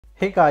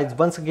Hey guys,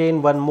 once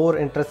again one more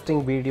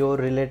interesting video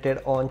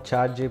related on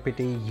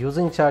ChatGPT.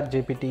 Using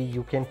ChatGPT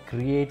you can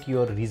create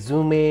your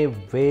resume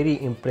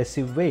very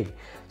impressive way.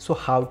 So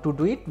how to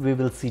do it, we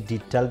will see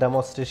detailed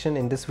demonstration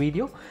in this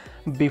video.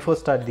 Before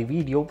start the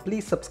video,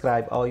 please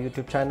subscribe our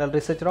YouTube channel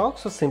Research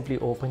Rocks. So simply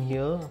open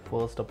here,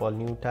 first of all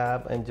new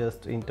tab, and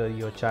just enter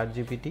your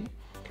ChatGPT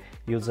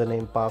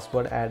username,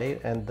 password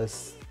added, and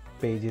this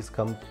page is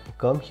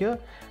come here,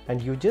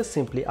 and you just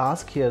simply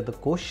ask here the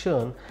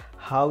question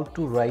how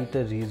to write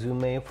a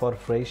resume for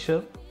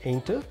fresher.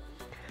 Enter.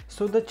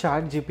 So the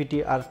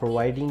ChatGPT are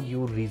providing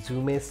you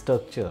resume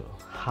structure,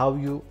 how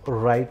you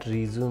write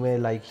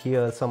resume, like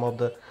here some of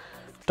the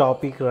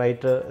topic,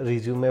 write a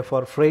resume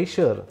for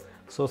fresher.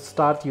 So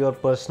start your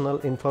personal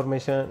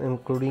information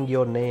including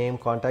your name,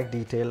 contact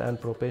detail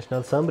and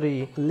professional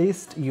summary.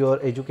 List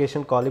your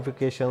education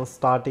qualifications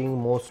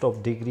starting most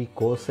of degree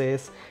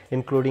courses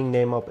including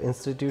name of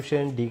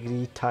institution,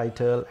 degree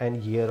title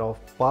and year of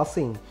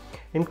passing,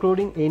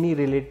 including any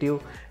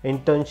relative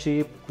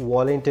internship,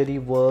 voluntary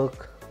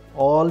work.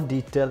 All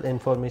detailed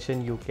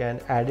information you can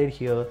add it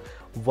here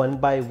one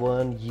by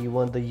one.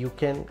 You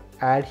can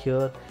add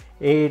here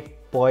 8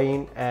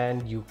 point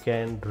and you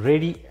can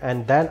ready,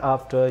 and then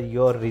after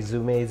your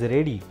resume is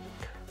ready.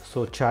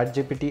 So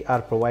ChatGPT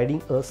are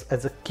providing us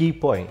as a key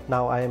point.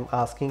 Now I am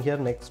asking here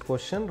next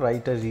question,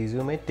 write a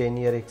resume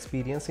 10-year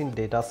experience in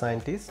data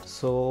scientist.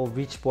 So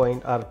which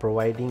point are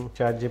providing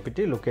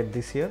ChatGPT? Look at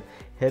this here.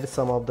 Here is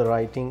some of the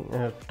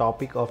writing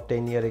topic of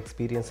 10-year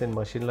experience in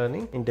machine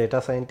learning in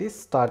data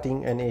scientist,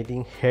 starting and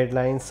adding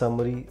headline,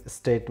 summary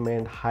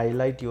statement,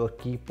 highlight your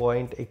key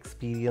point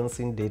experience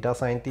in data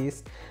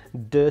scientist.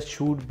 There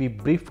should be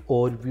brief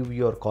overview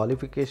your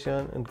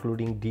qualification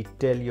including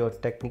detail your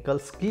technical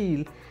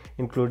skill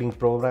including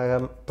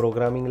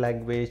programming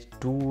language,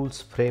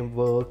 tools,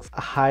 frameworks,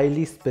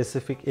 highly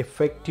specific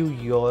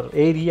effective your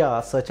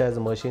area such as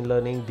machine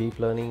learning, deep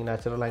learning,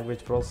 natural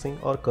language processing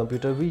or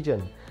computer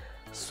vision.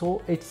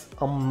 So it's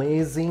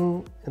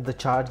amazing, the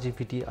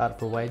ChatGPT are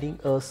providing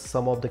us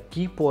some of the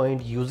key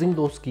point. Using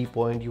those key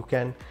point you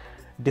can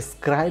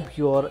describe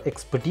your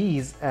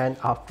expertise, and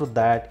after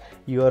that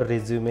your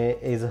resume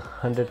is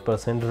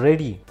 100%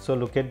 ready. So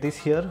look at this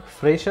here,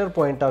 fresher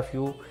point of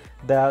view,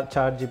 the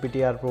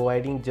ChatGPT are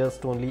providing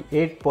just only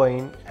 8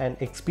 point, and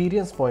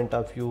experience point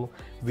of view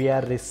we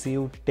are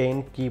received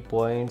 10 key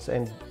points,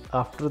 and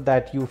after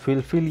that you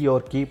fulfill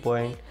your key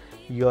point,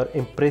 your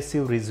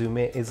impressive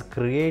resume is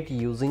create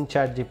using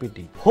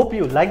ChatGPT. Hope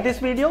you like this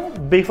video.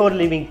 Before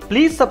leaving,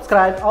 please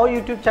subscribe our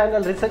YouTube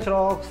channel Research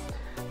Rocks.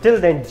 Till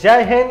then,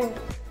 Jai Hind,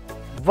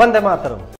 Vande Mataram.